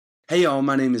Hey y'all,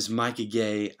 my name is Micah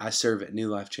Gay. I serve at New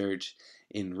Life Church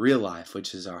in real life,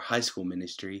 which is our high school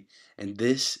ministry, and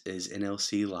this is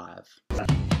NLC Live.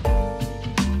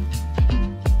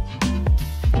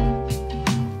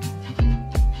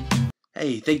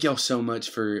 Hey, thank y'all so much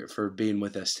for being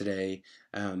with us today.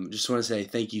 Just want to say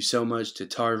thank you so much to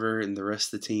Tarver and the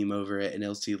rest of the team over at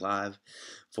NLC Live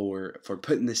for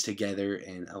putting this together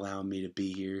and allowing me to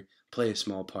be here, play a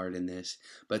small part in this.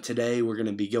 But today we're going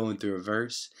to be going through a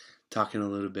verse, talking a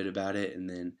little bit about it, and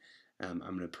then I'm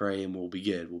going to pray and we'll be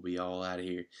good. We'll be all out of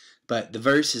here. But the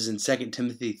verse is in 2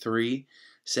 Timothy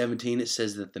 3:17. It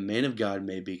says that the man of God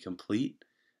may be complete,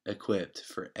 equipped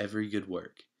for every good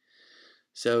work.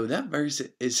 So that verse,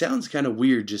 it sounds kind of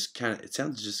weird, it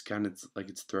sounds just kind of like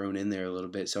it's thrown in there a little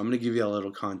bit. So I'm going to give you a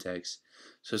little context.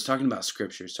 So it's talking about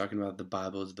Scripture. It's talking about the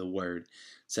Bible, the Word. It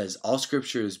says, all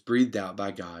Scripture is breathed out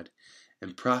by God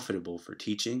and profitable for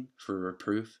teaching, for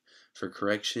reproof, for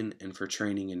correction, and for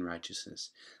training in righteousness.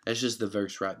 That's just the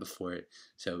verse right before it.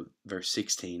 So verse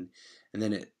 16. And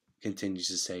then it continues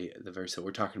to say, the verse that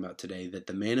we're talking about today, that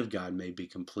the man of God may be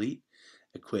complete,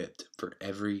 equipped for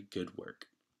every good work.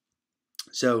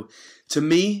 So to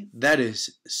me, that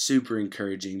is super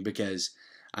encouraging because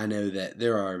I know that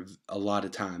there are a lot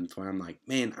of times when I'm like,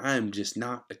 man, I'm just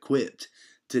not equipped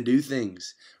to do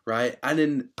things, right? I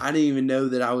didn't even know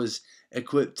that I was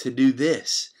equipped to do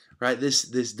this, right? This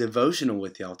devotional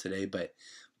with y'all today, but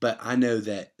I know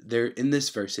that there in this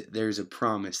verse there's a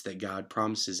promise that God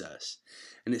promises us.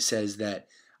 And it says that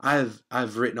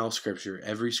I've written all Scripture,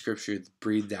 every Scripture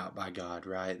breathed out by God,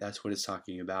 right? That's what it's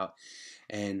talking about.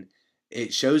 And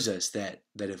it shows us that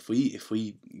if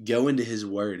we go into His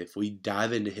Word, if we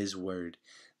dive into His Word,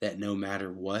 that no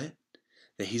matter what,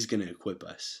 that He's going to equip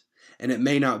us. And it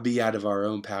may not be out of our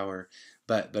own power,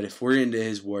 but if we're into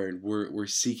His Word, we're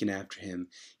seeking after Him,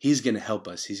 He's going to help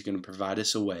us. He's going to provide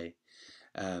us a way,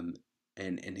 and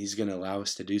He's going to allow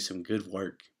us to do some good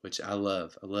work, which I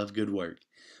love. I love good work.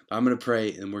 But I'm going to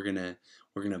pray, and we're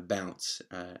gonna bounce.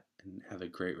 And have a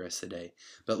great rest of the day.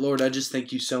 But Lord, I just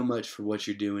thank you so much for what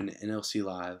you're doing in NLC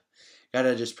Live. God,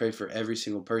 I just pray for every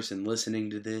single person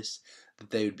listening to this, that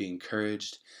they would be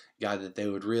encouraged. God, that they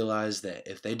would realize that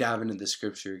if they dive into the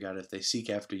Scripture, God, if they seek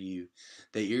after you,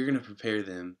 that you're going to prepare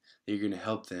them, that you're going to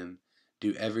help them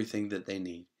do everything that they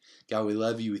need. God, we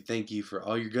love you. We thank you for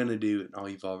all you're going to do and all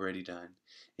you've already done.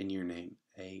 In your name,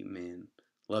 amen.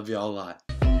 Love you all a lot.